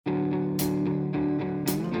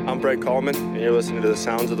I'm Brett Coleman, and you're listening to the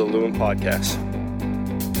Sounds of the Loon podcast.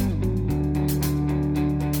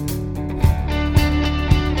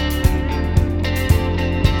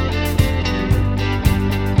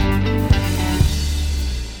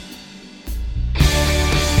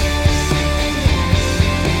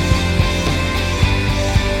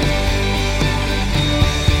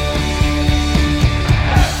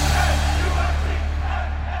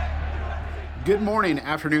 Good morning,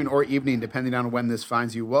 afternoon, or evening, depending on when this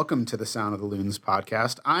finds you. Welcome to the Sound of the Loons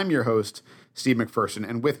podcast. I'm your host, Steve McPherson,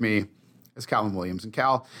 and with me is Callum Williams. And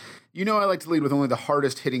Cal, you know I like to lead with only the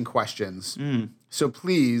hardest hitting questions. So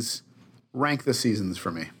please rank the seasons for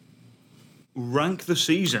me. Rank the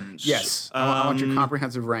seasons? Yes. I want your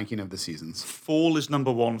comprehensive ranking of the seasons. Fall is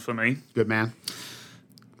number one for me. Good man.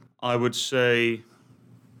 I would say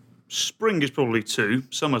spring is probably 2,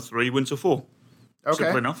 summer 3, winter 4. Okay.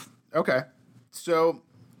 Simple enough. Okay. So,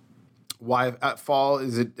 why at fall?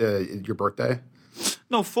 Is it your birthday?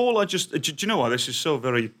 No, fall, do you know why? This is how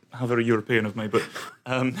very European of me, but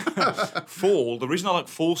fall, the reason I like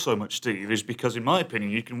fall so much, Steve, is because, in my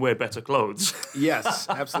opinion, you can wear better clothes. Yes,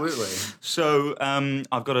 absolutely. So,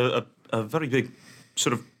 I've got a very big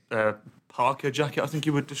sort of parka jacket, I think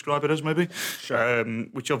you would describe it as, maybe. Sure.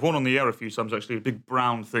 Which I've worn on the air a few times, actually, a big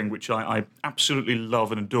brown thing, which I absolutely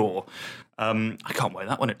love and adore. I can't wear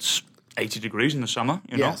that when it's 80 degrees in the summer,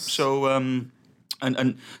 you know. Yes. So, and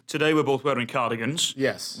today we're both wearing cardigans.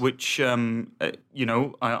 Yes. Which, you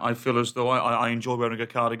know, I feel as though I enjoy wearing a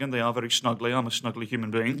cardigan. They are very snuggly. I'm a snuggly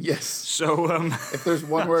human being. Yes. So, if there's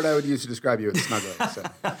one word I would use to describe you, it's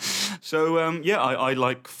snuggly. So, I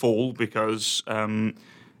like fall because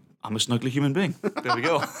I'm a snuggly human being. There we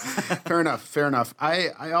go. Fair enough.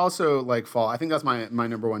 I also like fall. I think that's my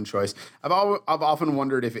number one choice. I've often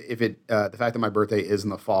wondered if it the fact that my birthday is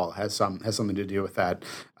in the fall has something to do with that.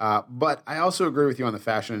 But I also agree with you on the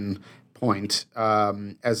fashion point.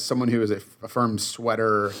 As someone who is a firm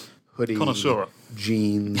sweater, hoodie, connoisseur,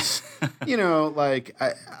 jeans, you know, like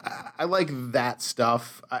I like that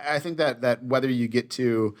stuff. I think that whether you get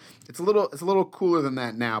to, it's a little cooler than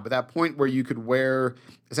that now, but that point where you could wear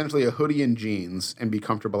essentially a hoodie and jeans and be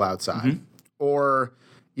comfortable outside, or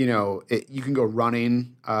you know, you can go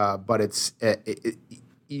running, but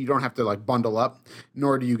you don't have to like bundle up,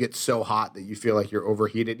 nor do you get so hot that you feel like you're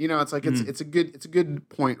overheated. You know, it's like it's a good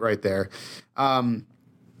point right there.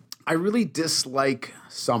 I really dislike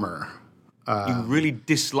summer. You really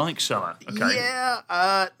dislike summer? Okay.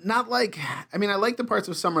 Yeah, not like... I mean, I like the parts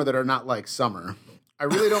of summer that are not like summer. I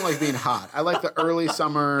really don't like being hot. I like the early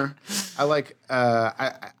summer. I like...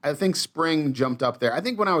 I think spring jumped up there. I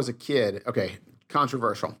think when I was a kid... Okay,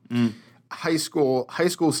 controversial. High school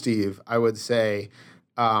Steve, I would say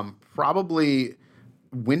probably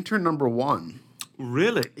winter number 1.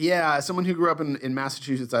 Really? Yeah, as someone who grew up in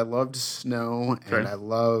Massachusetts, I loved snow, and I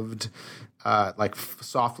loved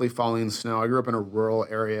softly falling snow. I grew up in a rural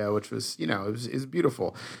area, which was, you know, it was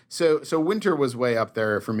beautiful. So winter was way up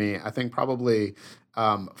there for me. I think probably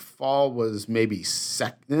fall was maybe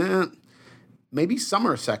summer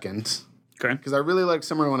second. Okay. Because I really liked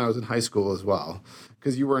summer when I was in high school as well,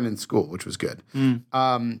 because you weren't in school, which was good.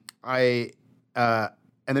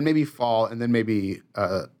 And then maybe fall, and then maybe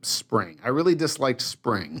spring. I really disliked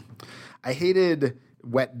spring. I hated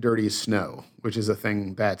wet, dirty snow, which is a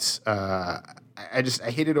thing that I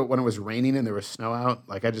hated it when it was raining and there was snow out.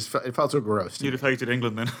 Like it felt so gross. You'd have hated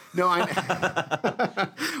England then. No,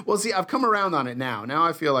 well, see, I've come around on it now. Now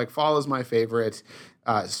I feel like fall is my favorite.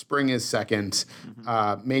 Spring is second.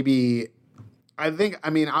 Maybe,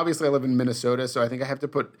 obviously I live in Minnesota, so I think I have to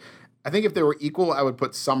put... I think if they were equal, I would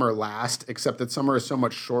put summer last, except that summer is so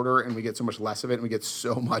much shorter and we get so much less of it and we get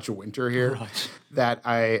so much winter here that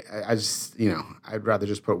I just, you know, I'd rather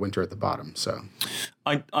just put winter at the bottom. So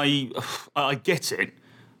I get it,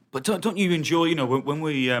 but don't you enjoy, you know, when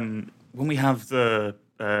we have the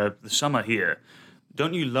summer here,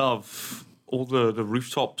 don't you love all the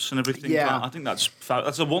rooftops and everything? Yeah. I think that's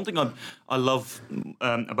the one thing I love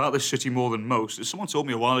about this city more than most. Someone told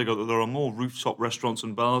me a while ago that there are more rooftop restaurants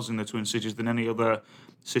and bars in the Twin Cities than any other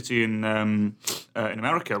city in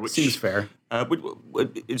America. Which seems fair.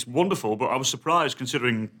 It's wonderful, but I was surprised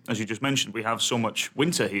considering, as you just mentioned, we have so much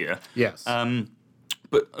winter here. Yes.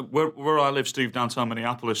 But where I live, Steve, downtown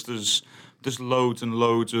Minneapolis, there's loads and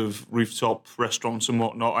loads of rooftop restaurants and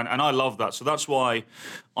whatnot, and I love that. So that's why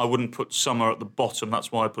I wouldn't put summer at the bottom.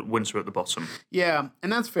 That's why I put winter at the bottom. Yeah,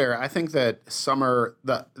 and that's fair. I think that summer,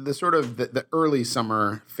 the sort of the early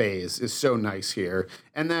summer phase is so nice here,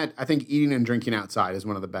 and that I think eating and drinking outside is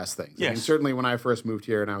one of the best things. Yes. I mean, certainly when I first moved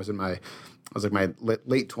here and I was in my was like my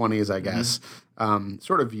late 20s, I guess.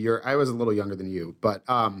 Sort of year. I was a little younger than you, but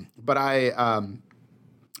I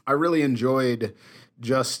really enjoyed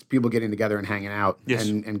just people getting together and hanging out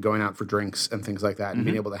and going out for drinks and things like that and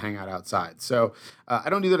being able to hang out outside. So I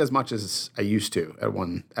don't do that as much as I used to at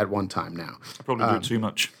one time now. I probably do too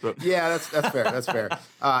much. But. Yeah, that's fair. That's fair.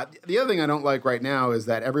 The other thing I don't like right now is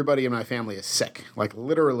that everybody in my family is sick. Like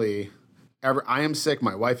literally, I am sick.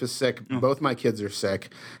 My wife is sick. Both my kids are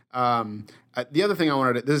sick. The other thing I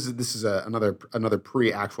wanted to, this is another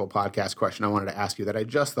pre-actual podcast question I wanted to ask you that I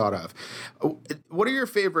just thought of. What are your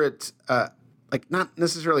favorite, like not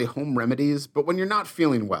necessarily home remedies, but when you're not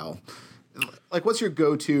feeling well, like what's your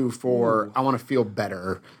go-to for I want to feel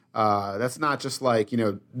better? That's not just like,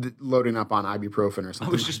 loading up on ibuprofen or something.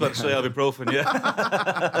 I was just about to say ibuprofen, yeah.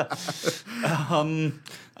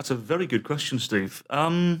 That's a very good question, Steve.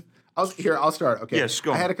 I'll start. Okay. Yes,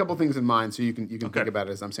 go on. I had a couple things in mind, so you can think about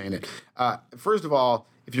it as I'm saying it. First of all,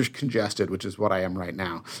 if you're congested, which is what I am right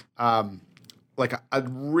now, like a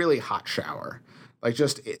really hot shower. Like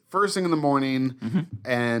just first thing in the morning.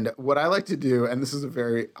 And what I like to do, and this is a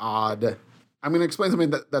very odd, I'm going to explain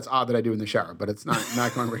something that's odd that I do in the shower, but it's not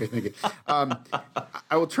going where you're thinking.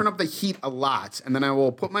 I will turn up the heat a lot, and then I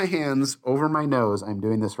will put my hands over my nose. I'm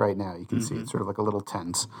doing this right now. You can see it's sort of like a little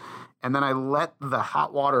tent. And then I let the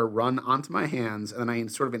hot water run onto my hands, and then I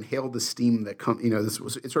sort of inhale the steam that comes.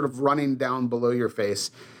 It's sort of running down below your face,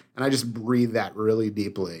 and I just breathe that really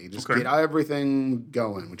deeply. Just get everything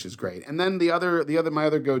going, which is great. And then my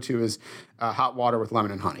other go-to is hot water with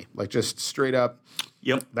lemon and honey, like just straight up.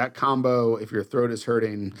 Yep. That combo. If your throat is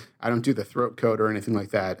hurting, I don't do the throat coat or anything like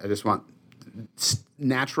that. I just want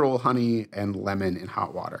natural honey and lemon in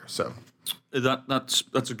hot water. So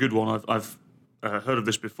that's a good one. I've heard of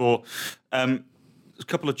this before. A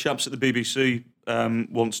couple of chaps at the BBC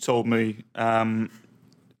once told me.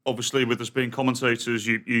 Obviously, with us being commentators,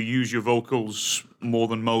 you use your vocals more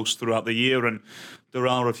than most throughout the year, and there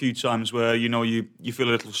are a few times where you feel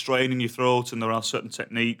a little strain in your throat, and there are certain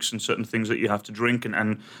techniques and certain things that you have to drink,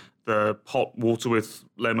 and the hot water with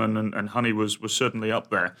lemon and honey was certainly up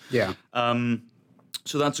there. Yeah.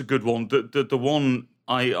 So that's a good one. The one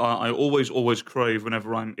I always crave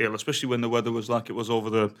whenever I'm ill, especially when the weather was like it was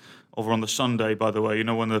over on the Sunday, by the way,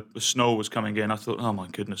 when the snow was coming in. I thought, oh my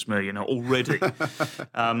goodness me, already.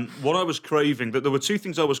 What I was craving, there were two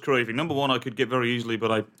things I was craving. Number one, I could get very easily,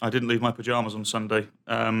 but I didn't leave my pajamas on Sunday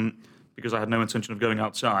because I had no intention of going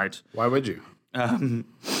outside. Why would you?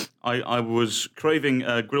 I was craving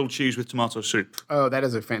grilled cheese with tomato soup. Oh, that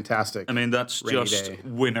is a fantastic. I mean, that's just day.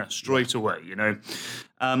 Winner straight away,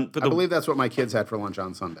 But I believe that's what my kids had for lunch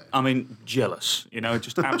on Sunday. I mean, jealous,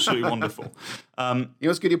 just absolutely wonderful.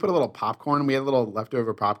 What's good? You put a little popcorn. We had a little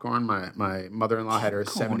leftover popcorn. My mother-in-law had her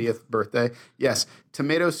 70th birthday. Yes,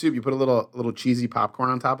 tomato soup. You put a little cheesy popcorn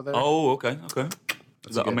on top of it. Oh, okay. That's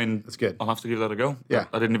good. I'll have to give that a go. Yeah.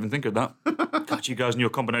 I didn't even think of that. God, you guys and your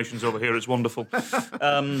combinations over here, it's wonderful.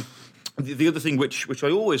 The other thing which I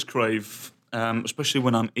always crave, especially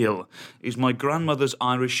when I'm ill, is my grandmother's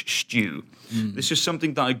Irish stew. This is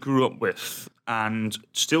something that I grew up with, and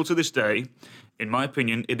still to this day, in my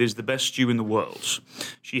opinion, it is the best stew in the world.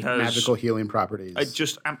 She has magical healing properties.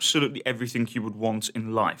 Just absolutely everything you would want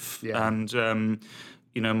in life. Yeah. And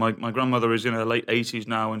my grandmother is in her late 80s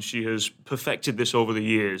now, and she has perfected this over the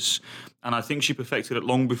years. And I think she perfected it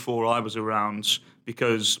long before I was around,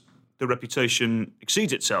 because the reputation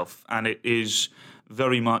exceeds itself, and it is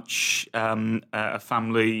very much a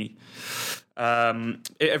family.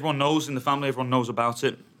 Everyone knows in the family, everyone knows about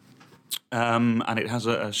it. And it has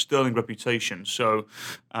a sterling reputation. So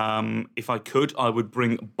if I could, I would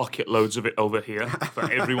bring bucket loads of it over here for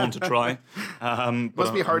everyone to try.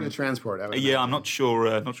 Must be hard to transport. I'm not sure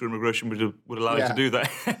immigration would allow you to do that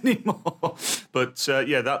anymore. But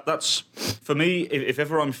that's for me. If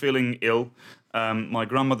ever I'm feeling ill, my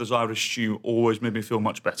grandmother's Irish stew always made me feel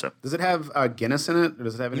much better. Does it have Guinness in it, or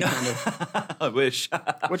does it have any kind of? I wish.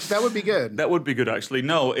 Which that would be good. That would be good, actually.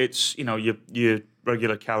 No, it's your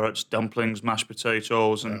regular carrots, dumplings, mashed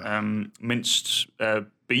potatoes, and minced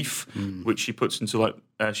beef, which she puts into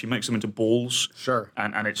she makes them into balls. Sure.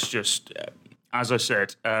 And it's just, as I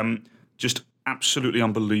said, just absolutely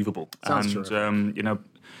unbelievable. Sounds terrific.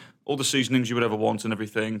 All the seasonings you would ever want and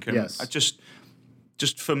everything. And yes.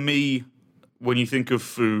 Just for me, when you think of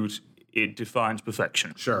food, it defines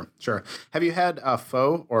perfection. Sure. Have you had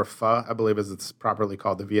pho or pho, I believe as it's properly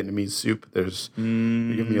called, the Vietnamese soup? You're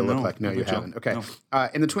giving me a look like, no, you haven't. Okay. No.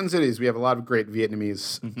 In the Twin Cities, we have a lot of great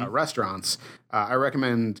Vietnamese restaurants. I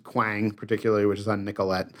recommend Quang, particularly, which is on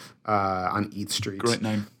Nicolette on Eat Street. Great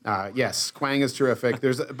name. Yes, Quang is terrific.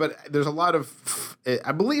 There's a lot of,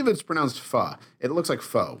 I believe it's pronounced pho. It looks like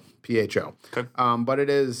pho, P-H-O. Okay. But it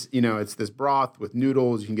is, it's this broth with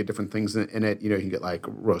noodles. You can get different things in it. You can get like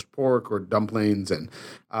roast pork or dumplings, and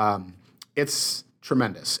it's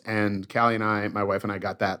tremendous. And Callie and my wife and I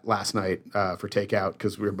got that last night for takeout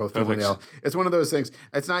because we were both feeling ill. It's one of those things.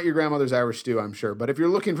 It's not your grandmother's Irish stew, I'm sure, but if you're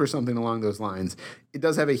looking for something along those lines, it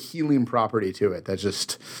does have a healing property to it that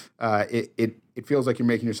just it feels like you're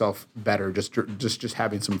making yourself better just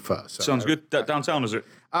having some pho. So, Sounds good. Downtown, is it?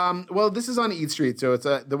 Well, this is on Eat Street, so it's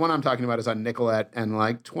the one I'm talking about is on Nicolette and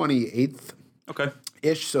like 28th. Okay.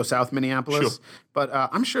 Ish, so South Minneapolis. Sure. But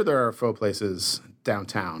I'm sure there are pho places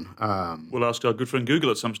downtown. We'll ask our good friend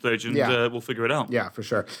Google at some stage, and we'll figure it out. Yeah, for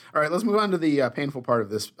sure. All right, let's move on to the painful part of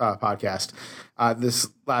this podcast. This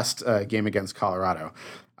last game against Colorado.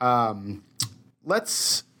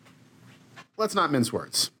 Let's not mince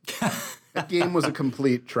words. That game was a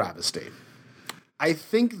complete travesty. I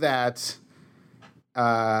think that,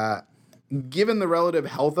 given the relative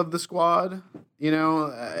health of the squad,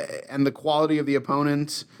 and the quality of the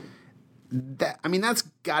opponent, that's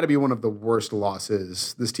got to be one of the worst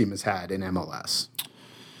losses this team has had in MLS.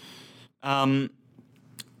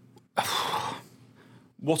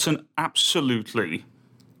 What an absolutely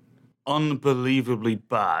unbelievably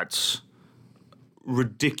bad,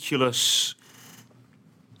 ridiculous,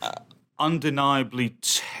 undeniably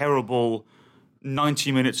terrible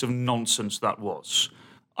 90 minutes of nonsense that was.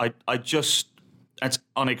 It's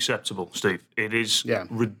unacceptable, Steve. It is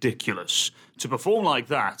ridiculous. To perform like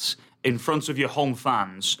that in front of your home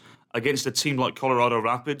fans against a team like Colorado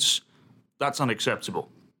Rapids, that's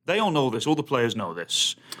unacceptable. They all know this. All the players know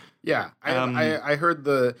this. Yeah. I heard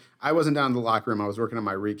I wasn't down in the locker room. I was working on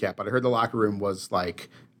my recap, but I heard the locker room was like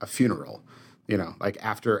a funeral. Like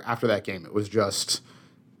after that game, it was just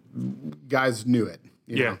guys knew it.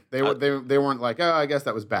 They weren't like, oh, I guess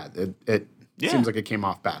that was bad. It seems like it came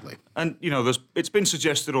off badly. And, it's been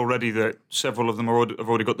suggested already that several of them have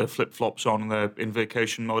already got their flip-flops on and they're in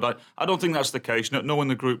vacation mode. I don't think that's the case. No in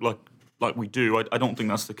the group like we do. I don't think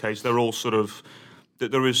that's the case. They're all sort of...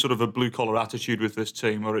 There is sort of a blue-collar attitude with this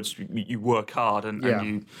team where it's you work hard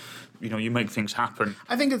and you make things happen.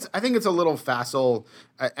 I think it's a little facile,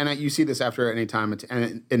 and you see this after any time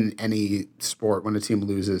in any sport when a team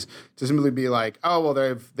loses, to simply be like, oh well,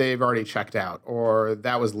 they've already checked out, or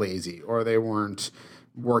that was lazy, or they weren't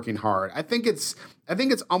working hard. I think it's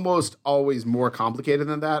almost always more complicated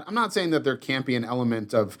than that. I'm not saying that there can't be an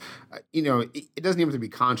element of, it doesn't even have to be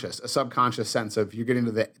conscious, a subconscious sense of you're getting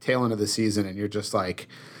to the tail end of the season and you're just like,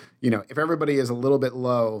 if everybody is a little bit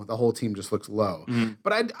low, the whole team just looks low. Mm-hmm.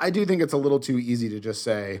 But I do think it's a little too easy to just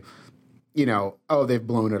say, oh, they've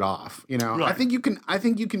blown it off. Right. I think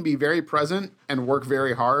you can be very present and work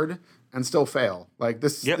very hard and still fail. Like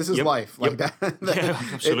this is life. Like that.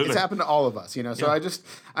 Absolutely. It's happened to all of us, So I don't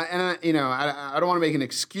want to make an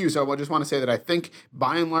excuse. I just want to say that I think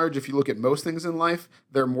by and large, if you look at most things in life,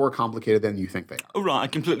 they're more complicated than you think they are. Oh, right. I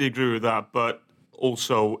completely agree with that. But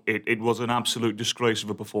also it was an absolute disgrace of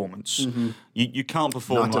a performance. Mm-hmm. You can't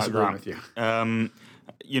perform Not like disagreeing that. With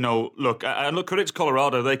you. Look, credit to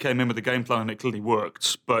Colorado. They came in with a game plan and it clearly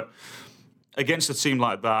worked. But against a team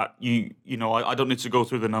like that, I don't need to go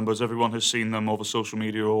through the numbers. Everyone has seen them over social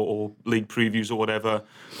media or league previews or whatever.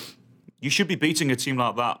 You should be beating a team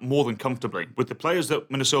like that more than comfortably. With the players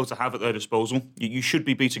that Minnesota have at their disposal, you should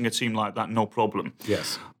be beating a team like that, no problem.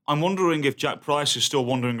 Yes. I'm wondering if Jack Price is still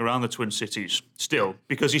wandering around the Twin Cities,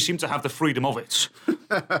 because he seemed to have the freedom of it.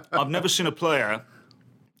 I've never seen a player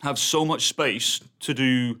have so much space to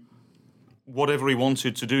do whatever he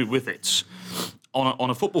wanted to do with it on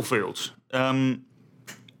a football field. I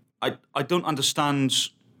don't understand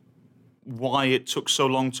why it took so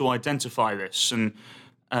long to identify this. And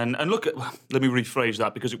look at, let me rephrase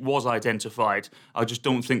that, because it was identified. I just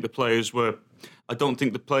don't think the players in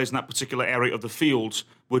that particular area of the field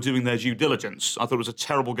were doing their due diligence. I thought it was a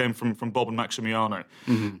terrible game from Bob and Maximiano.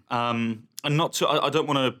 Mm-hmm. And I don't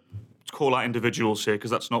want to call out individuals here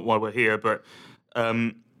because that's not why we're here, but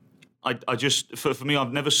I just, for me,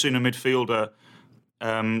 I've never seen a midfielder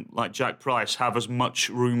like Jack Price have as much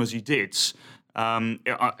room as he did.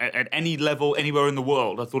 At any level, anywhere in the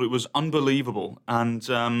world. I thought it was unbelievable. And,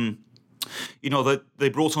 they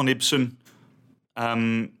brought on Ibsen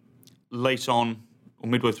late on, or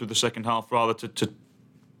midway through the second half, rather, to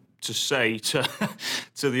say to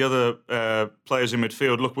the other players in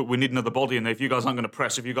midfield, look, we need another body in there. If you guys aren't going to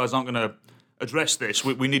press, if you guys aren't going to address this,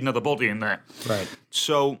 we need another body in there. Right.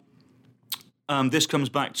 So, this comes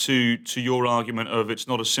back to your argument of it's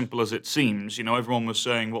not as simple as it seems. Everyone was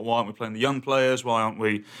saying, well, why aren't we playing the young players? Why aren't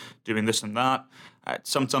we doing this and that?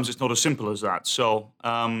 Sometimes it's not as simple as that. So,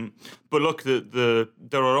 but look, there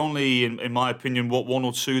are only, in my opinion, one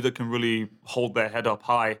or two that can really hold their head up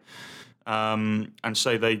high and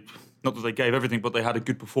say not that they gave everything, but they had a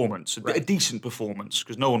good performance, a decent performance,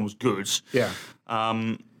 because no one was good. Yeah.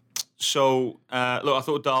 So, look, I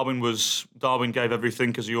thought Darwin gave everything,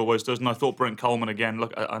 because he always does, and I thought Brent Coleman again.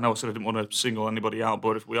 Look, I know I said I didn't want to single anybody out,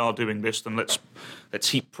 but if we are doing this, then let's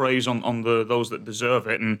heap praise on those that deserve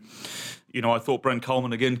it. And I thought Brent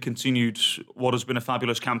Coleman again continued what has been a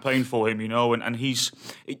fabulous campaign for him. And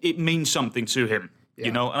it means something to him. Yeah.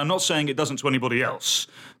 And I'm not saying it doesn't to anybody else,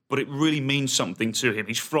 but it really means something to him.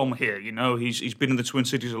 He's from here. He's been in the Twin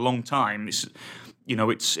Cities a long time. It's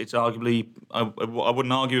arguably, I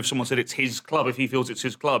wouldn't argue if someone said it's his club, if he feels it's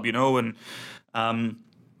his club, and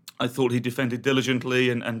I thought he defended diligently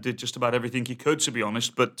and did just about everything he could, to be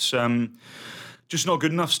honest, but just not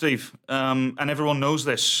good enough, Steve. And everyone knows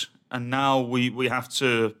this, and now we have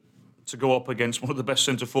to go up against one of the best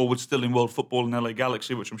centre forwards still in world football in LA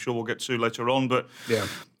Galaxy, which I'm sure we'll get to later on, but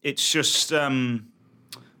it's just...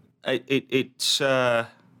 It's as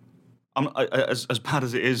bad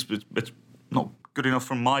as it is, it's not good enough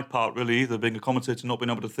from my part, really, either, being a commentator, not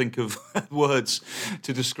being able to think of words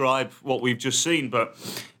to describe what we've just seen. But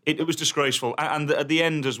it was disgraceful. And at the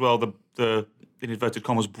end as well, the in inverted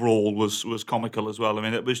commas, brawl was comical as well. I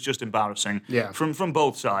mean, it was just embarrassing from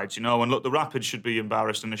both sides, And look, the Rapids should be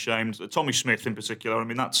embarrassed and ashamed. Tommy Smith in particular, I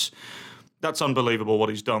mean, that's unbelievable what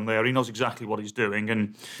he's done there. He knows exactly what he's doing.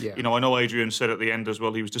 And, I know Adrian said at the end as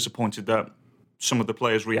well, he was disappointed that some of the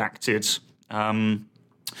players reacted.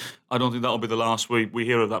 I don't think that'll be the last we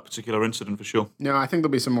hear of that particular incident for sure. No, I think there'll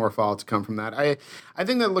be some more fallout to come from that. I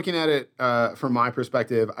think that looking at it from my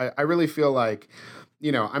perspective, I really feel like,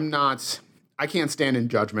 I can't stand in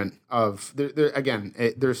judgment of,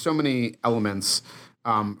 there's so many elements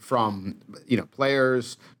from,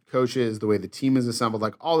 players, coaches, the way the team is assembled,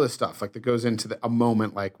 like all this stuff, like that goes into a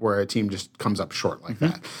moment like where a team just comes up short like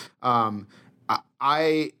that.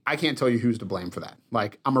 I can't tell you who's to blame for that.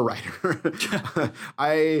 Like, I'm a writer.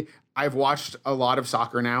 I've watched a lot of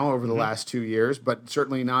soccer now over the last 2 years, but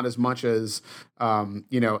certainly not as much as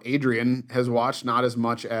Adrian has watched, not as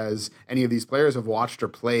much as any of these players have watched or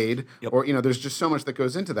played, or there's just so much that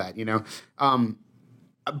goes into that.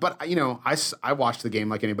 But, I watched the game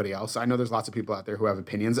like anybody else. I know there's lots of people out there who have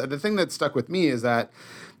opinions. The thing that stuck with me is that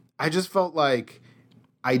I just felt like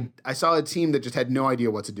I saw a team that just had no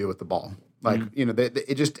idea what to do with the ball. Like,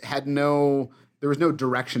 it just had there was no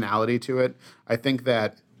directionality to it. I think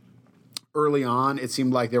that early on, it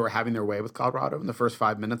seemed like they were having their way with Colorado in the first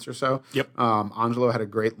 5 minutes or so. Yep. Angelo had a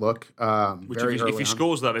great look. Which if he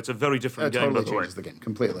scores that, it's a very different game. Totally changes the game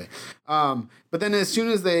completely. But then as soon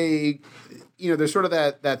as they... there's sort of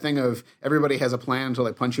that thing of everybody has a plan until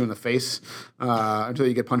they punch you in the face, until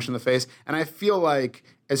you get punched in the face. And I feel like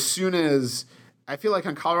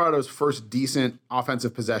on Colorado's first decent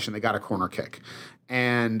offensive possession, they got a corner kick.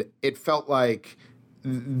 And it felt like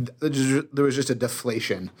there was just a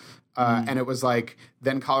deflation. And it was like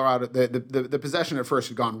then Colorado, the possession at first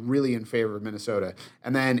had gone really in favor of Minnesota.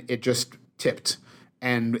 And then it just tipped.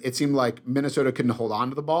 And it seemed like Minnesota couldn't hold on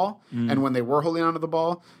to the ball. And when they were holding on to the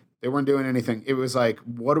ball, they weren't doing anything. It was like,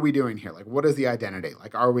 what are we doing here? Like, what is the identity?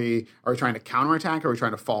 Like, are we trying to counterattack? Are we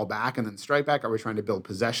trying to fall back and then strike back? Are we trying to build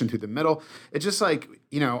possession through the middle? It's just like,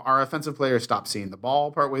 our offensive players stopped seeing the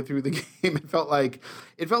ball partway through the game. It felt like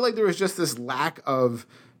there was just this lack of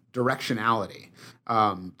directionality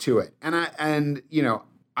to it. And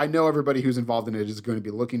I know everybody who's involved in it is going to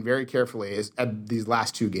be looking very carefully at these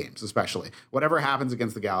last two games, especially. Whatever happens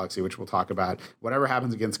against the Galaxy, which we'll talk about, whatever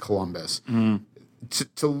happens against Columbus,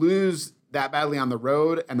 to lose that badly on the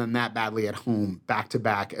road and then that badly at home back to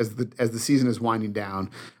back as the season is winding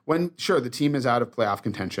down, when sure the team is out of playoff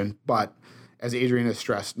contention, but as Adrian has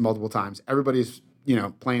stressed multiple times, everybody's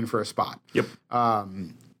playing for a spot. Yep.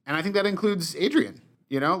 And I think that includes Adrian.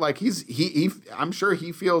 Like I'm sure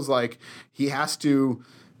he feels like he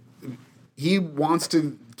wants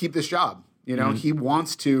to keep this job.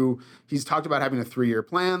 He's talked about having a 3-year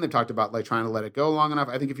plan. They've talked about like trying to let it go long enough.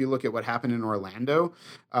 I think if you look at what happened in Orlando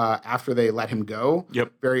after they let him go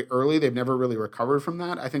very early, they've never really recovered from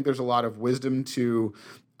that. I think there's a lot of wisdom to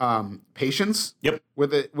patience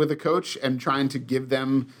with a coach and trying to give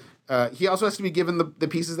them. He also has to be given the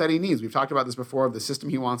pieces that he needs. We've talked about this before, of the system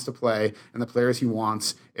he wants to play and the players he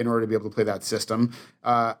wants in order to be able to play that system.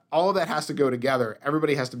 All of that has to go together.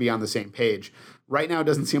 Everybody has to be on the same page. Right now, it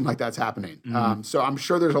doesn't seem like that's happening. So I'm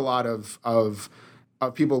sure there's a lot of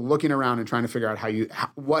of people looking around and trying to figure out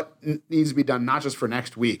what needs to be done, not just for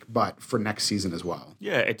next week, but for next season as well.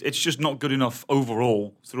 Yeah, it's just not good enough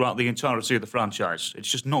overall throughout the entirety of the franchise. It's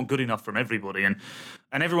just not good enough from everybody, and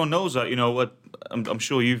everyone knows that. I'm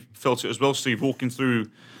sure you've felt it as well, Steve. Walking through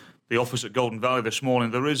the office at Golden Valley this morning,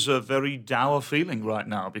 there is a very dour feeling right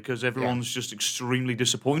now because everyone's just extremely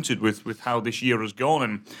disappointed with how this year has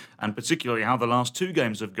gone, and particularly how the last 2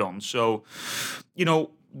 games have gone. So,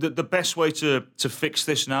 The best way to fix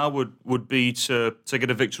this now would be to get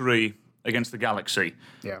a victory against the Galaxy.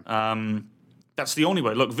 Yeah. That's the only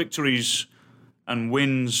way. Look, victories and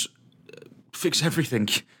wins fix everything.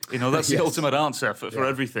 That's the ultimate answer for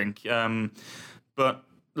everything. But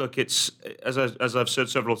look, it's as I've said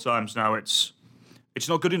several times now, it's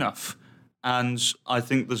not good enough, and I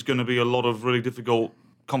think there's going to be a lot of really difficult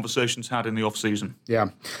conversations had in the off season.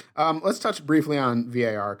 Yeah. Let's touch briefly on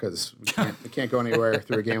VAR because we can't go anywhere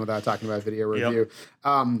through a game without talking about video review.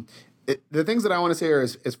 Yep. The things that I want to say are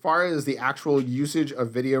as far as the actual usage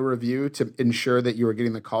of video review to ensure that you were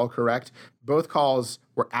getting the call correct, both calls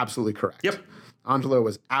were absolutely correct. Yep. Angelo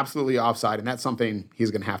was absolutely offside, and that's something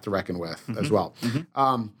he's going to have to reckon with as well.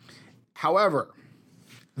 Mm-hmm. However,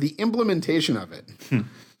 the implementation of it,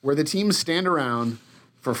 where the teams stand around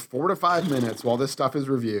for 4 to 5 minutes while this stuff is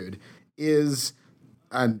reviewed, is,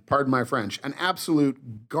 and pardon my French, an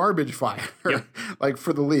absolute garbage fire,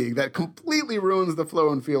 for the league that completely ruins the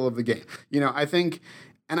flow and feel of the game. I think,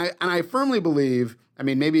 and I firmly believe,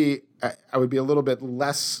 maybe I would be a little bit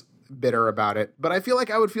less bitter about it, but I feel like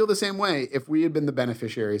I would feel the same way if we had been the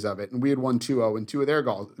beneficiaries of it and we had won 2-0 and 2 of their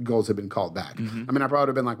goals had been called back. Mm-hmm. I probably would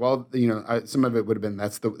have been like, well, some of it would have been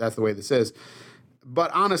that's the way this is.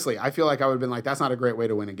 But honestly, I feel like I would have been like, that's not a great way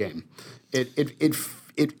to win a game.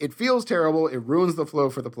 It feels terrible. It ruins the flow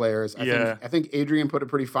for the players. I think Adrian put a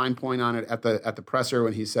pretty fine point on it at the presser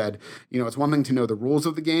when he said, it's one thing to know the rules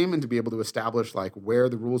of the game and to be able to establish where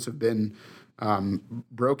the rules have been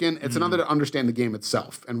broken. It's another to understand the game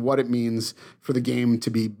itself and what it means for the game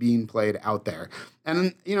to be being played out there.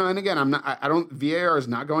 And and again, VAR is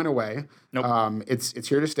not going away. Nope. It's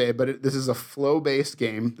here to stay. But this is a flow-based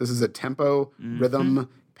game. This is a tempo, rhythm,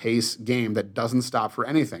 pace game that doesn't stop for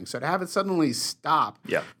anything. So to have it suddenly stop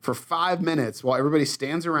for 5 minutes while everybody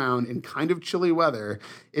stands around in kind of chilly weather,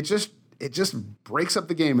 it just breaks up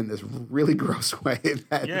the game in this really gross way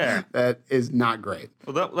that is not great.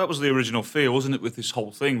 Well, that was the original fear, wasn't it, with this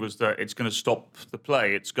whole thing, was that it's going to stop the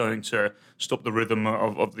play. It's going to stop the rhythm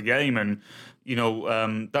of the game. And,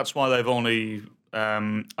 that's why they've only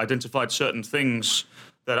identified certain things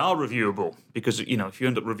that are reviewable. Because, if you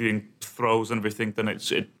end up reviewing throws and everything, then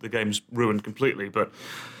the game's ruined completely. But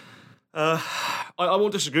I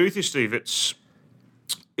won't disagree with you, Steve. It's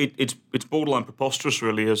borderline preposterous,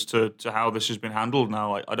 really, as to how this has been handled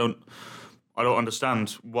now. I don't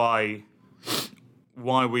understand why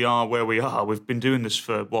we are where we are. We've been doing this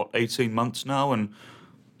for 18 months now, and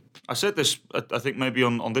I said this, I think maybe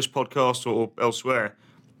on this podcast or elsewhere,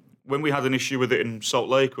 when we had an issue with it in Salt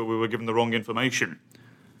Lake where we were given the wrong information.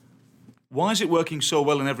 Why is it working so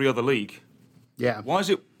well in every other league? Yeah. Why is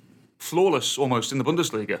it flawless almost in the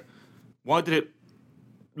Bundesliga? Why did it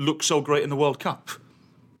look so great in the World Cup?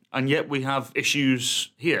 And yet we have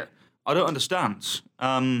issues here. I don't understand.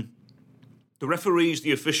 The referees,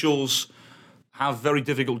 the officials have very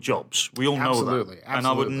difficult jobs. We all know that. Absolutely. And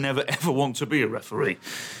I would never, ever want to be a referee.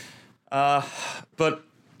 But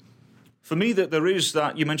for me, that there is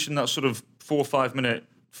that, you mentioned that sort of 4 or 5 minute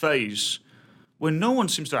phase where no one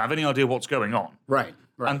seems to have any idea what's going on. Right.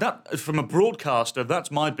 And that, from a broadcaster, that's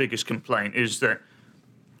my biggest complaint, is that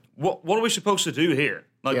what are we supposed to do here?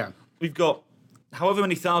 We've got however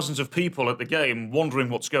many thousands of people at the game wondering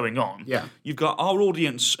what's going on. Yeah. You've got our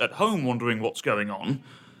audience at home wondering what's going on.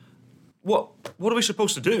 What are we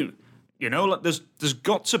supposed to do? There's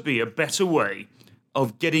got to be a better way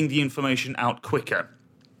of getting the information out quicker.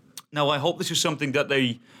 Now, I hope this is something that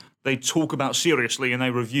they talk about seriously and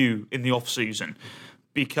they review in the off-season,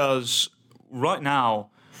 because right now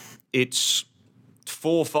it's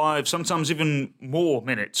 4, 5, sometimes even more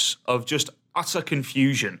minutes of just utter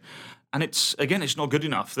confusion. And it's not good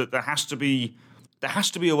enough. That there has to be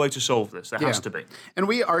a way to solve this. There has to be. And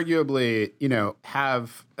we arguably,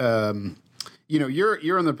 have,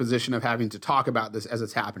 you're in the position of having to talk about this as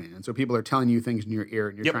it's happening. And so people are telling you things in your ear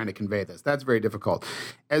and you're trying to convey this. That's very difficult.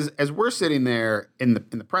 As we're sitting there in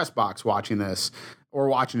the press box watching this or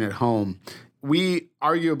watching it at home, we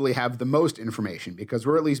arguably have the most information because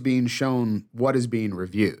we're at least being shown what is being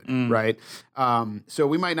reviewed, right? So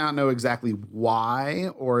we might not know exactly why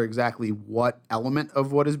or exactly what element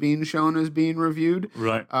of what is being shown is being reviewed.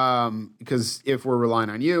 Right. Because if we're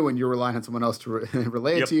relying on you and you're relying on someone else to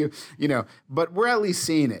relay it to you, but we're at least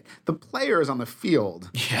seeing it. The players on the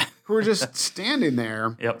field who are just standing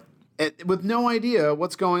there with no idea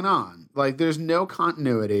what's going on. Like, there's no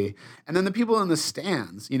continuity. And then the people in the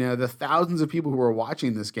stands, the thousands of people who are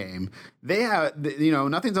watching this game, they have,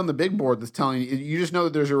 nothing's on the big board that's telling you. You just know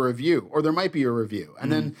that there's a review, or there might be a review.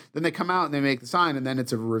 And then they come out and they make the sign, and then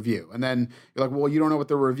it's a review. And then you're like, well, you don't know what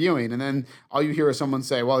they're reviewing. And then all you hear is someone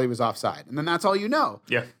say, well, he was offside. And then that's all you know.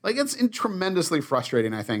 Yeah. Like, it's tremendously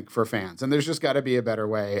frustrating, I think, for fans. And there's just got to be a better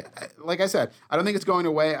way. Like I said, I don't think it's going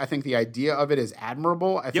away. I think the idea of it is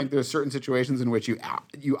admirable. I think there's certain situations in which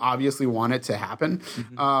you obviously want it to happen.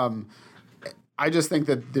 I just think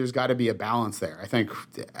that there's got to be a balance there. I think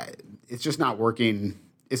it's just not working.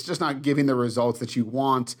 It's just not giving the results that you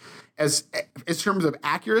want. As in terms of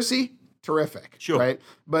accuracy, terrific, right?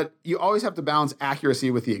 But you always have to balance accuracy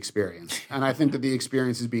with the experience, and I think that the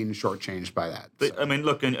experience is being shortchanged by that. But, I mean,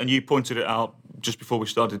 look, and you pointed it out just before we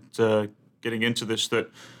started getting into this, that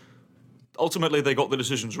ultimately they got the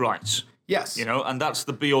decisions right. Yes. And that's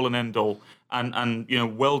the be-all and end-all.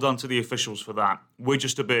 And well done to the officials for that. We're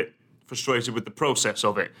just a bit frustrated with the process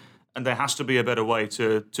of it. And there has to be a better way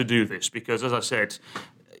to do this. Because, as I said,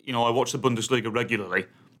 I watch the Bundesliga regularly.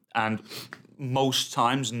 And most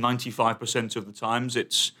times, 95% of the times,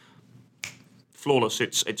 it's flawless.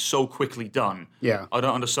 It's so quickly done. Yeah. I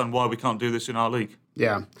don't understand why we can't do this in our league.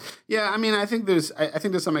 Yeah. I mean, I think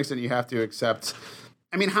to some extent you have to accept.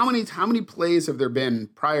 I mean, how many plays have there been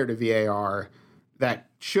prior to VAR that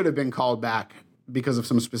should have been called back because of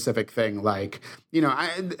some specific thing? Like, I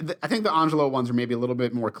think the Angelo ones are maybe a little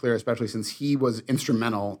bit more clear, especially since he was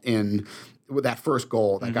instrumental with that first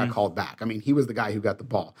goal that got called back. I mean, he was the guy who got the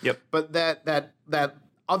ball. Yep. But that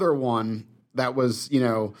other one that was,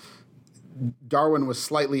 Darwin was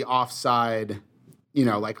slightly offside.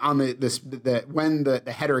 Like on when the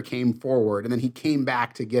header came forward and then he came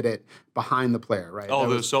back to get it behind the player, right? Oh,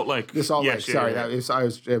 the Salt Lake. The Salt Lake. Sorry, I was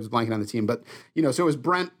blanking on the team, but so it was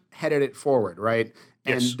Brent headed it forward, right?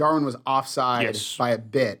 And Darwin was offside by a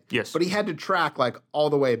bit. Yes. But he had to track like all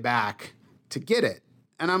the way back to get it.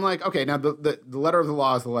 And I'm like, okay, now the letter of the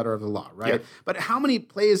law is the letter of the law, right? Yep. But how many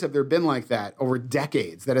plays have there been like that over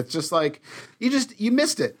decades that it's just like you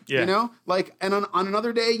missed it, Like, and on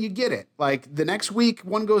another day you get it. Like the next week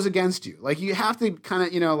one goes against you. Like you have to kind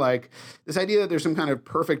of, like this idea that there's some kind of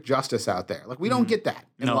perfect justice out there. Like we don't get that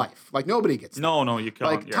in life. Like nobody gets that. No, you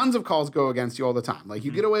can't. Like tons of calls go against you all the time. Like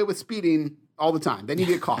you get away with speeding all the time, then you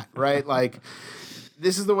get caught, right? Like.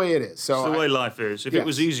 This is the way it is. So it's the way life is. If it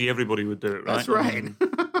was easy, everybody would do it, right? That's right.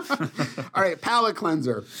 All right, palate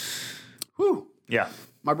cleanser. Whew. Yeah.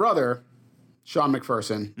 My brother, Sean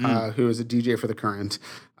McPherson, who is a DJ for The Current,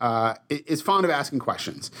 is fond of asking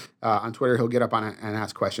questions. On Twitter, he'll get up on it and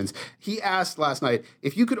ask questions. He asked last night,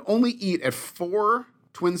 if you could only eat at 4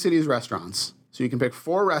 Twin Cities restaurants, so you can pick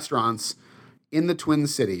 4 restaurants in the Twin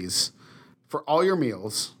Cities for all your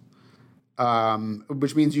meals,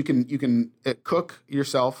 which means you can cook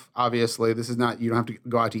yourself. Obviously, this is not, you don't have to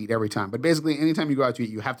go out to eat every time, but basically, anytime you go out to eat,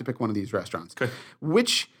 you have to pick one of these restaurants. Okay.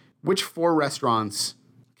 Which 4 restaurants,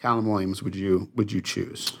 Callum Williams, would you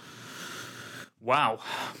choose? Wow.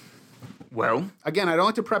 Well, again, I don't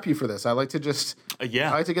like to prep you for this. I like to just I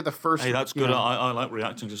like to get the first. Hey, that's good. I like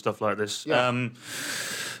reacting to stuff like this. Yeah.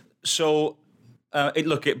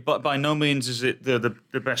 But by no means is it the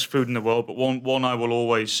best food in the world. But one I will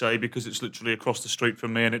always say, because it's literally across the street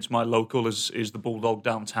from me and it's my local, is the Bulldog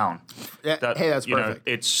downtown. Yeah, that's perfect.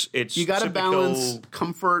 It's you got to balance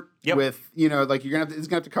comfort with like it's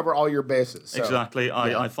gonna have to cover all your bases. So. Exactly.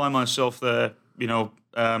 I find myself there,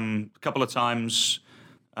 a couple of times,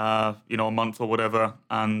 a month or whatever,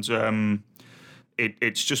 and.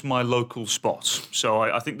 It's just my local spot. So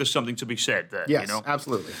I think there's something to be said there. Yes,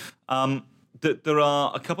 absolutely. There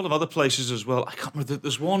are a couple of other places as well. I can't remember.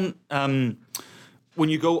 There's one when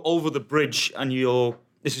you go over the bridge and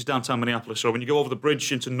this is downtown Minneapolis, so when you go over the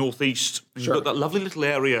bridge into Northeast, you've got that lovely little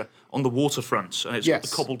area on the waterfront, and it's got the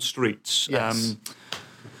cobbled streets. Yes.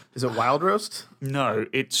 Is it Wild Roast? No,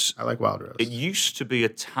 I like Wild Roast. It used to be a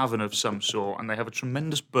tavern of some sort, and they have a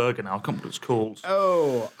tremendous burger now. I can't remember what it's called.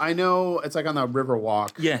 Oh, I know. It's like on the River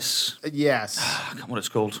Walk. Yes. Yes. I can't remember what it's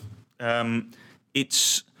called.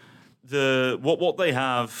 It's what they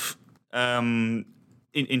have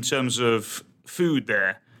in terms of food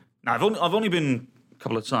there. Now, I've only been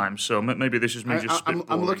couple of times, so maybe this is me just spitballing.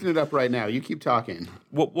 I'm looking it up right now. You keep talking.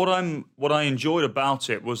 What I enjoyed about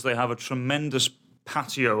it was they have a tremendous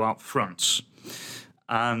patio out front,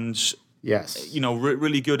 and Yes,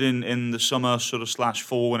 really good in the summer sort of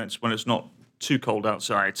 /fall when it's not too cold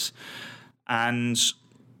outside, and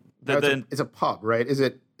then it's a pub, right? Is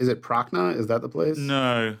it Prochna? Is that the place?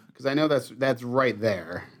 no. Because I know that's right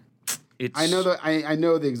there. It's, I know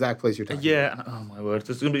the exact place you're talking about. Yeah, oh my word.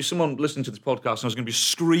 There's going to be someone listening to this podcast and there's going to be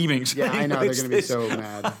screaming. Yeah, I know. They're going to be this. so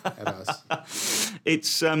mad at us.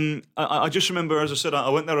 It's, I just remember, as I said, I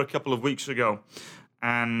went there a couple of weeks ago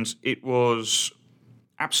and it was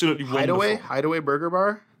absolutely wonderful. Hideaway Burger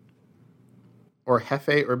Bar? Or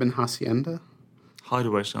Jefe Urban Hacienda?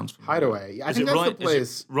 Hideaway sounds familiar. Hideaway. I think that's the place.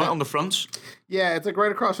 Is it right on the front? Yeah, it's like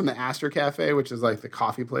right across from the Astor Cafe, which is like the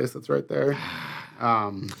coffee place that's right there.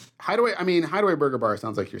 Hideaway Burger Bar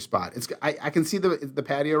sounds like your spot. I can see the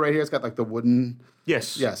patio right here. It's got like the wooden.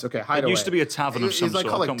 Yes. Yes. Okay. Hideaway. It used to be a tavern of some sort.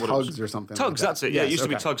 It's sort. like Tugs or something. Tugs. Like That's it. Yeah, yes, it used to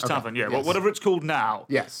be Tugs Tavern. Yeah. Well, whatever it's called now.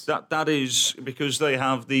 Yes. That is because they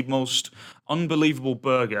have the most unbelievable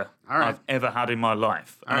burger I've ever had in my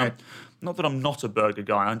life. All right. Not that I'm not a burger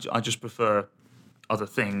guy. I just prefer other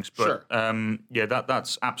things. But sure.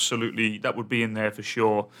 That's absolutely, that would be in there for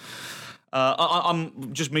sure.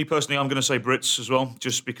 I'm just me personally. I'm going to say Brits as well,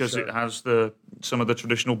 just because it has some of the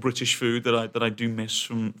traditional British food that I do miss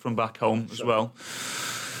from back home as well.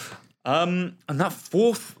 And that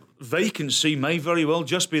fourth vacancy may very well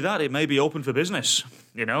just be that. It may be open for business.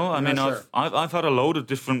 I've had a load of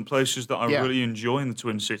different places that I really enjoy in the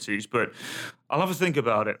Twin Cities, but I'll have a think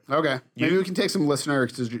about it. Okay. Maybe we can take some listener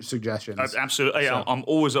suggestions. Absolutely. Yeah, I'm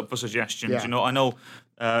always up for suggestions. Yeah. I know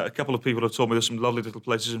a couple of people have told me there's some lovely little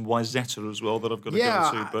places in Wyzetta as well that I've got to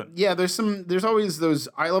go to. But there's always those.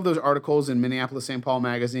 I love those articles in Minneapolis St. Paul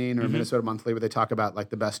Magazine or Minnesota Monthly where they talk about like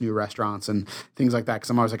the best new restaurants and things like that. Because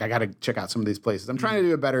I'm always like, I got to check out some of these places. I'm trying to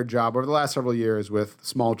do a better job over the last several years with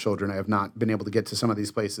small children. I have not been able to get to some of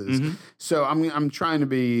these places, so I'm trying to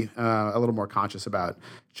be a little more conscious about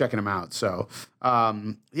checking them out. So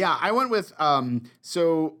I went with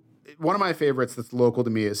one of my favorites that's local to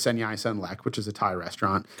me is Senyai Senlek, which is a Thai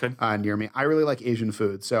restaurant near me. I really like Asian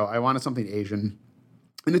food, so I wanted something Asian.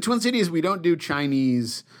 In the Twin Cities, we don't do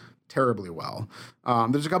Chinese terribly well.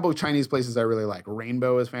 There's a couple of Chinese places I really like.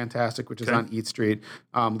 Rainbow is fantastic, which is on Eat Street.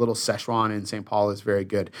 Little Szechuan in St. Paul is very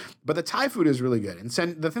good. But the Thai food is really good. And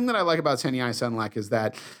the thing that I like about Senyai Senlek is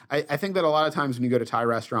that I think that a lot of times when you go to Thai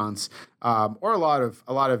restaurants or a lot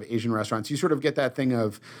of Asian restaurants, you sort of get that thing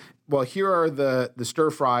of, well, here are the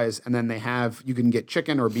stir fries, and then you can get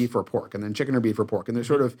chicken or beef or pork, and then chicken or beef or pork. And they're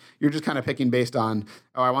sort of, you're just kind of picking based on,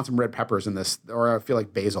 I want some red peppers in this, or I feel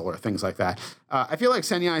like basil or things like that. I feel like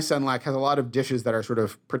Senyai Senlek has a lot of dishes that are sort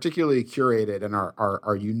of particularly curated and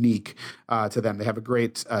are unique to them. They have a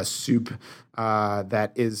great soup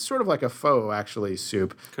that is sort of like a pho, actually,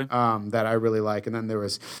 soup that I really like. And then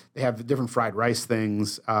they have different fried rice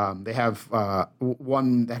things. They have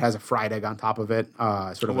one that has a fried egg on top of it,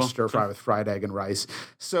 sort of a stir fry with fried egg and rice.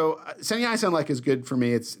 So Senyai Senlek is good for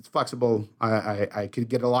me. It's flexible. I could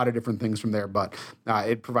get a lot of different things from there, but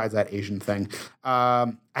it provides that Asian thing.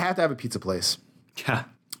 I have to have a pizza place. Yeah.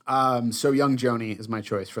 So Young Joni is my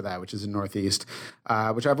choice for that, which is in Northeast,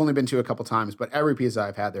 which I've only been to a couple times, but every pizza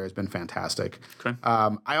I've had there has been fantastic. Okay.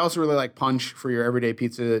 I also really like Punch for your everyday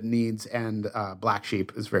pizza needs, and Black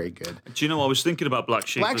Sheep is very good. Do you know, I was thinking about Black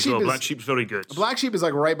Sheep as well. Black Sheep's very good. Black Sheep is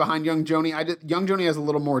like right behind Young Joni. Young Joni has a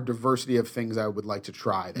little more diversity of things I would like to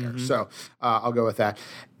try there. So I'll go with that.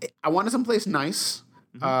 I wanted someplace nice.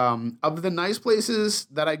 Of the nice places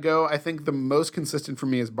that I go, I think the most consistent for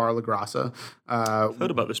me is Bar La Grassa. I've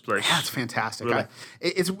heard about this place. Yeah, it's fantastic. Really?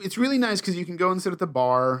 It's really nice because you can go and sit at the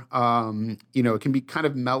bar. It can be kind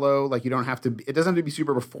of mellow. Like, you don't have to. It doesn't have to be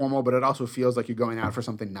super formal, but it also feels like you're going out for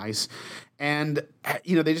something nice. And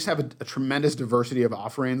they just have a tremendous diversity of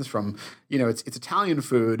offerings. From it's Italian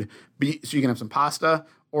food, so you can have some pasta.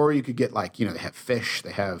 Or you could get they have fish,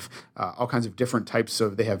 they have all kinds of different types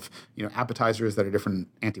of, they have, appetizers that are different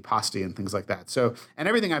antipasti and things like that. So, and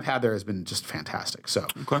everything I've had there has been just fantastic. So,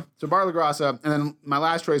 so Bar La Grassa. And then my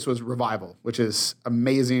last choice was Revival, which is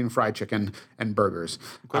amazing fried chicken and burgers.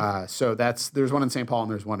 So there's one in St. Paul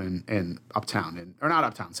and there's one in Uptown, or not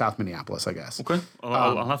Uptown, South Minneapolis, I guess. Okay.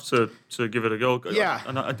 I'll have to give it a go. Yeah.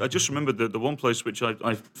 And I just remembered the one place which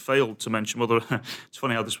I failed to mention. Well, it's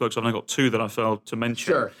funny how this works. I've only got two that I failed to mention.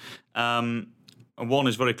 Sure. And one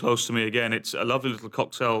is very close to me again. It's a lovely little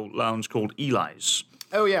cocktail lounge called Eli's.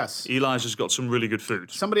 Oh, yes. Eli's has got some really good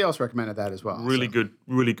food. Somebody else recommended that as well. Really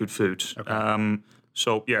good food. Okay.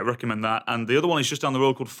 So, yeah, recommend that. And the other one is just down the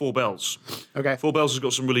road called Four Bells. Okay. Four Bells has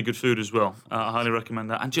got some really good food as well. I highly recommend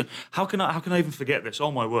that. And how can I even forget this?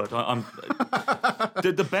 Oh, my word. I'm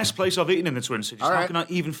the best place I've eaten in the Twin Cities. How can I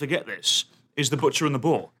even forget this? Is the Butcher and the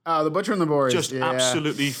Boar. The Butcher and the Boar is just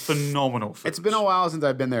absolutely phenomenal food. It's been a while since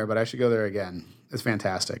I've been there, but I should go there again. It's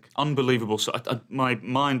fantastic. Unbelievable. So my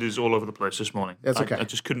mind is all over the place this morning. That's okay. I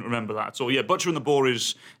just couldn't remember that at all. Yeah, Butcher and the Boar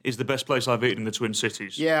is the best place I've eaten in the Twin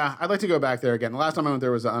Cities. Yeah, I'd like to go back there again. The last time I went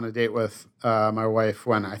there was on a date with my wife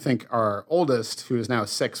when I think our oldest, who is now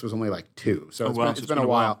 6, was only like 2. So it's been a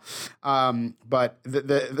while. But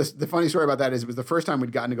the funny story about that is it was the first time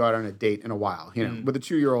we'd gotten to go out on a date in a while. You know, with a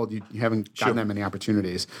 2-year-old, you haven't gotten that many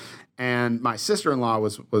opportunities. And my sister-in-law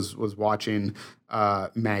was watching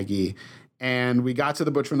Maggie. And we got to the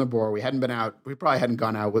Butcher and the Boar. We probably hadn't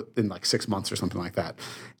gone out in like 6 months or something like that.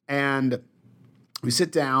 And we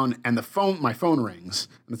sit down, and my phone rings,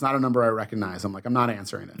 and it's not a number I recognize. I'm like, I'm not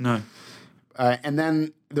answering it. No. And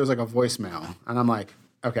then there's like a voicemail, and I'm like,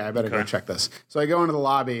 okay, I better go check this. So I go into the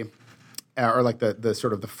lobby, or like the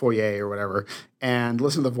sort of the foyer or whatever, and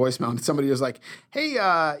listen to the voicemail. And somebody was like, "Hey,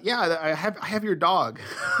 yeah, I have your dog."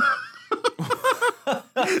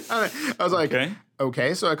 I was like,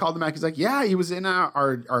 okay. So I called him back. He's like, yeah, he was in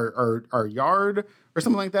our yard or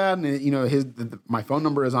something like that. And you know, my phone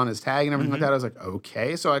number is on his tag and everything like that. I was like,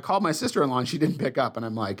 okay. So I called my sister-in-law and she didn't pick up. And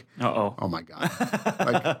I'm like, oh my God,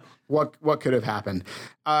 like what could have happened?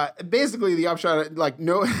 Basically, the upshot, like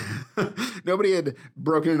nobody had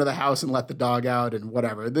broken into the house and let the dog out and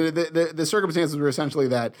whatever. The circumstances were essentially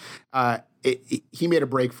that he made a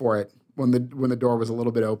break for it when the door was a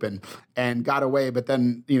little bit open and got away. But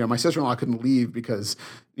then, you know, my sister-in-law couldn't leave because,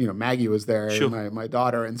 you know, Maggie was there, and my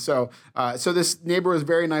daughter. And so this neighbor was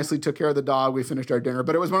very nicely took care of the dog. We finished our dinner,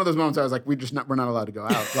 but it was one of those moments I was like, we're not allowed to go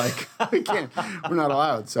out. Like we're not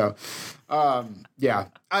allowed. So, yeah.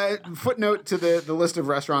 Footnote to the list of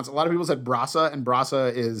restaurants. A lot of people said Brasa, and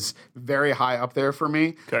Brasa is very high up there for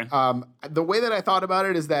me. Okay. The way that I thought about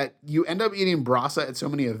it is that you end up eating Brasa at so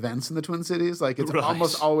many events in the Twin Cities. Like it's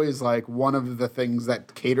almost always like one of the things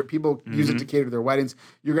that people use it to cater to their weddings.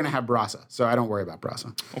 You're going to have Brasa. So I don't worry about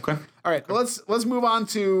Brasa. Okay. All right. Well, let's move on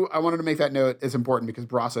to, I wanted to make that note. It's important because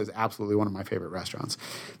Brasa is absolutely one of my favorite restaurants.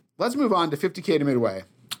 Let's move on to 50K to Midway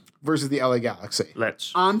versus the LA Galaxy.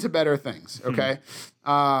 Let's. On to better things, okay?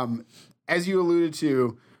 As you alluded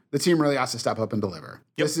to, the team really has to step up and deliver.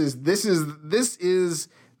 Yep. This is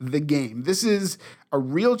the game. This is a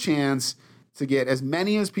real chance to get as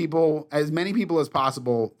many people as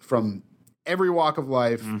possible from every walk of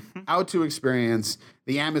life out to experience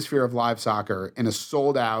the atmosphere of live soccer in a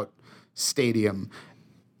sold-out stadium.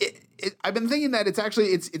 I've been thinking that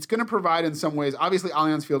it's going to provide in some ways. Obviously,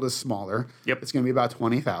 Allianz Field is smaller. Yep. It's going to be about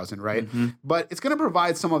 20,000, right? But it's going to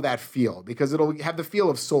provide some of that feel because it'll have the feel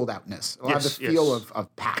of sold outness. It'll have the feel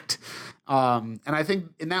of packed. And I think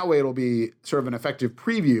in that way, it'll be sort of an effective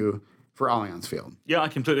preview for Allianz Field. Yeah, I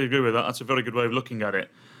completely agree with that. That's a very good way of looking at it.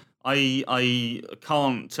 I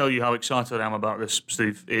can't tell you how excited I am about this,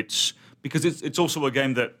 Steve. It's because it's also a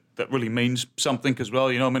game that really means something as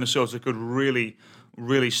well. You know, Minnesota could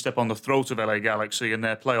really step on the throat of LA Galaxy in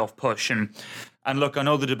their playoff push. And look, I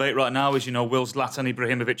know the debate right now is, you know, will Zlatan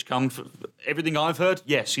Ibrahimovic come? For everything I've heard,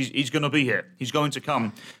 yes, he's going to be here. He's going to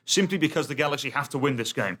come simply because the Galaxy have to win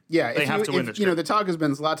this game. Yeah, they have to win this game. You know, the talk has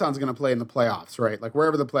been Zlatan's going to play in the playoffs, right? Like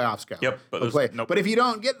wherever the playoffs go. Yep. But if you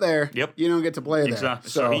don't get there, you don't get to play there. Exactly.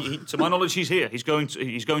 So to my knowledge, he's here. He's going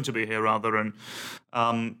to be here rather, and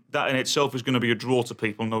that in itself is going to be a draw to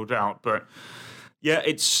people, no doubt. But yeah,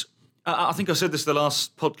 it's. I think I said this the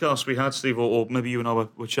last podcast we had, Steve, or maybe you and I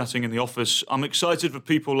were chatting in the office. I'm excited for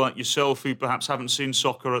people like yourself who perhaps haven't seen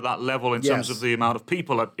soccer at that level in terms of the amount of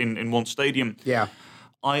people in one stadium. Yeah.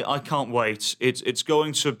 I can't wait. It's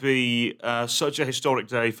going to be such a historic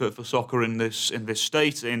day for soccer in this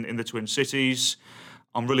state, in the Twin Cities.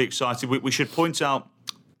 I'm really excited. We should point out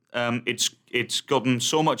it's gotten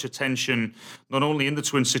so much attention, not only in the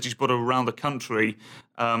Twin Cities but around the country.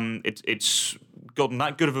 It's gotten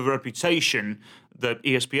that good of a reputation that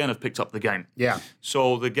ESPN have picked up the game. Yeah.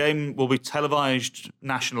 So the game will be televised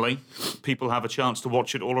nationally. People have a chance to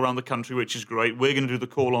watch it all around the country, which is great. We're going to do the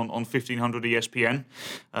call on 1500 ESPN,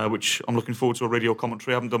 which I'm looking forward to a radio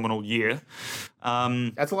commentary. I haven't done one all year.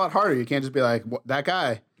 That's a lot harder. You can't just be like, that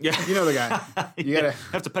guy. Yeah. You know the guy. You gotta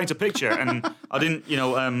have to paint a picture. And I didn't, you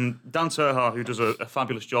know, Dan Terha, who does a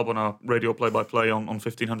fabulous job on our radio play-by-play on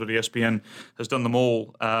 1500 ESPN, has done them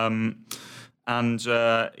all. And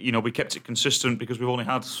you know, we kept it consistent because we've only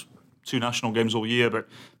had 2 national games all year, but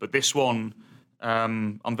this one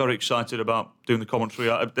I'm very excited about doing the commentary.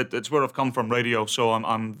 It's where I've come from, radio, so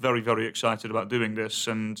I'm very, very excited about doing this.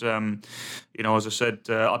 And, as I said,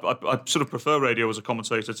 I sort of prefer radio as a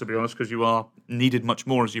commentator, to be honest, because you are needed much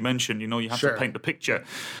more, as you mentioned. You have to paint the picture.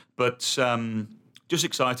 But just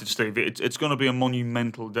excited, Steve. It's going to be a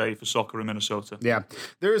monumental day for soccer in Minnesota. Yeah,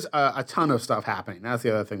 there's a ton of stuff happening. That's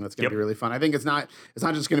the other thing that's going to be really fun. I think it's not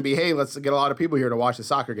just going to be, hey, let's get a lot of people here to watch the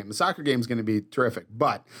soccer game. The soccer game is going to be terrific,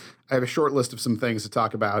 but I have a short list of some things to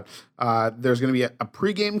talk about. There's going to be a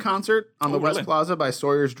pregame concert on the West Plaza by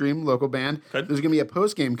Sawyer's Dream, local band. Okay. There's going to be a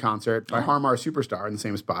postgame concert by Harmar Superstar in the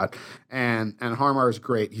same spot. And Harmar is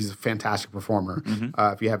great. He's a fantastic performer.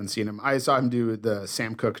 If you haven't seen him, I saw him do the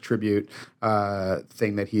Sam Cooke tribute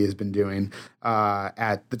thing that he has been doing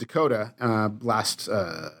at the Dakota last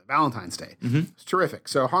Valentine's Day. It's terrific.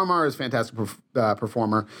 So Harmar is a fantastic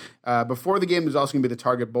performer. Before the game, there's also going to be the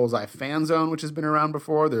Target Bullseye Fan Zone, which has been around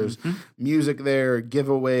before. There's music there,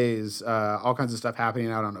 giveaways, all kinds of stuff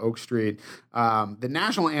happening out on Oak Street. The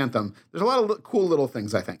national anthem, there's a lot of cool little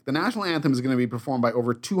things, I think. The national anthem is going to be performed by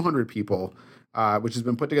over 200 people, which has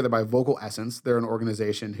been put together by Vocal Essence. They're an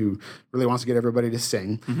organization who really wants to get everybody to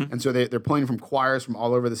sing. And so they're playing from choirs from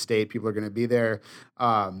all over the state. People are going to be there.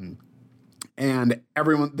 And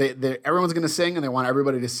everyone's going to sing, and they want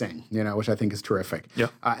everybody to sing, which I think is terrific. Yeah.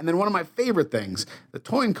 And then one of my favorite things, the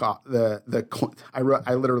Toin Coss.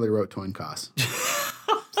 I literally wrote Toin Coss.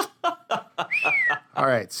 All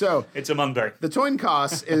right, so it's a Monday. The Toin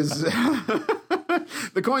Coss is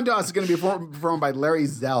the coin toss is going to be performed by Larry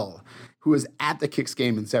Zell, who was at the Kicks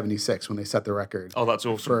game in '76 when they set the record. Oh, that's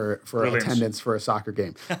awesome. For attendance for a soccer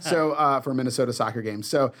game. So for a Minnesota soccer game.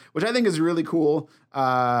 So which I think is really cool.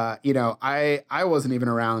 I wasn't even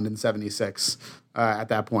around in '76 at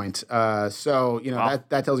that point. So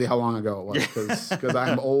that tells you how long ago it was because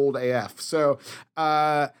I'm old AF. So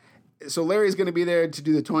so Larry's going to be there to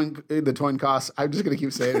do the Toin Coss. I'm just going to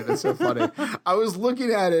keep saying it. It's so funny. I was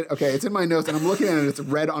looking at it. Okay, it's in my notes, and I'm looking at it. It's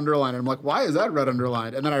red underlined. And I'm like, why is that red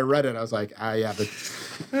underlined? And then I read it. I was like, yeah.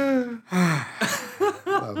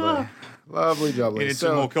 Lovely jubbly. You need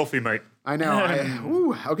some more coffee, mate. I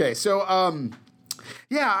know. Okay, so I'm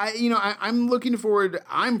looking forward.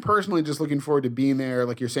 I'm personally just looking forward to being there,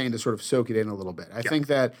 like you're saying, to sort of soak it in a little bit. I think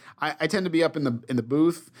that I tend to be up in the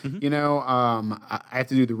booth. I have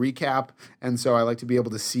to do the recap, and so I like to be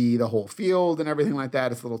able to see the whole field and everything like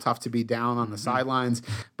that. It's a little tough to be down on the sidelines,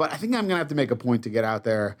 but I think I'm gonna have to make a point to get out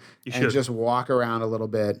there just walk around a little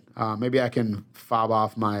bit. Maybe I can fob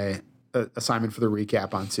off my assignment for the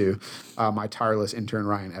recap onto my tireless intern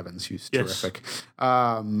Ryan Evans, who's terrific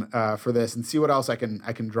for this, and see what else I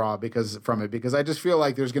can draw because I just feel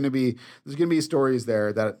like there's gonna be stories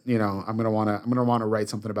there that I'm gonna want to write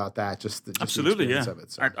something about that. Just absolutely, the experience of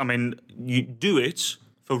it. So. I mean, you do it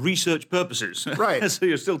for research purposes, right? So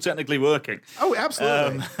you're still technically working. Oh,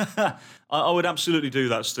 absolutely. I would absolutely do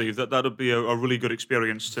that, Steve. That'd be a really good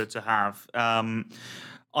experience to have. I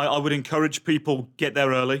would encourage people get there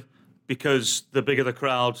early. Because the bigger the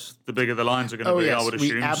crowd, the bigger the lines are going to be, I would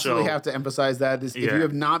assume. We absolutely have to emphasize that. If you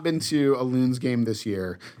have not been to a Loons game this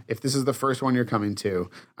year, if this is the first one you're coming to,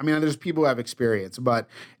 I mean, there's people who have experience, but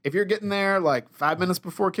if you're getting there like 5 minutes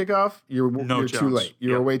before kickoff, you're too late.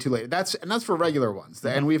 You're way too late. That's for regular ones.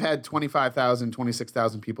 And we've had 25,000,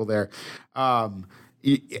 26,000 people there.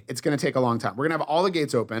 It's going to take a long time. We're going to have all the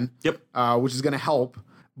gates open, which is going to help,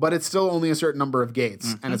 but it's still only a certain number of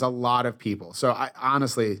gates, and it's a lot of people. So I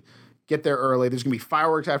honestly... Get there early. There's gonna be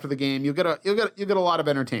fireworks after the game. You'll get a lot of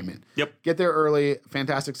entertainment. Yep. Get there early.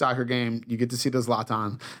 Fantastic soccer game. You get to see the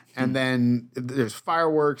Zlatan, and then there's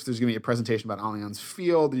fireworks. There's gonna be a presentation about Allianz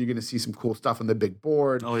Field. You're gonna see some cool stuff on the big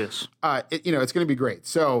board. Oh yes. It's gonna be great.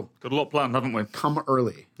 So got a lot planned, haven't we? Come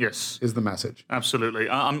early. Yes, is the message. Absolutely.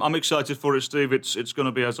 I'm excited for it, Steve. It's going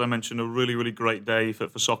to be, as I mentioned, a really really great day for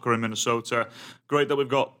soccer in Minnesota. Great that we've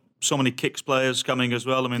got so many Kicks players coming as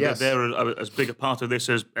well. I mean, they're as big a part of this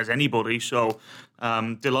as anybody. So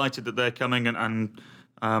delighted that they're coming and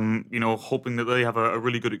hoping that they have a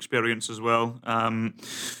really good experience as well.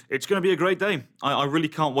 It's going to be a great day. I really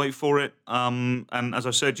can't wait for it. And as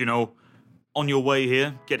I said, on your way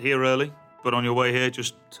here, get here early. But on your way here,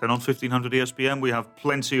 just turn on 1500 ESPN. We have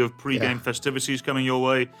plenty of pre-game festivities coming your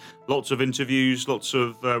way. Lots of interviews, lots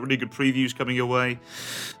of really good previews coming your way.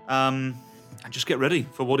 just get ready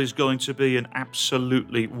for what is going to be an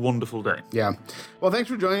absolutely wonderful day. Yeah. Well, thanks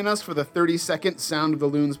for joining us for the 32nd Sound of the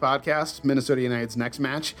Loons podcast. Minnesota United's next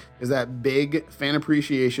match is that big fan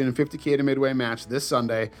appreciation 50K to Midway match this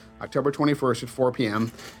Sunday, October 21st at 4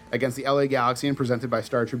 p.m. against the LA Galaxy and presented by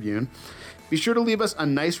Star Tribune. Be sure to leave us a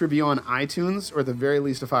nice review on iTunes, or at the very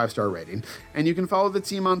least a 5-star rating. And you can follow the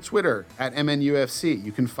team on Twitter at MNUFC.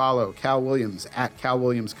 You can follow Cal Williams at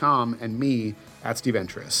CalWilliamsCom and me at Steve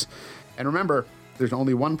Entris. And remember, there's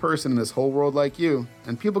only one person in this whole world like you,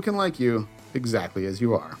 and people can like you exactly as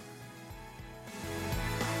you are.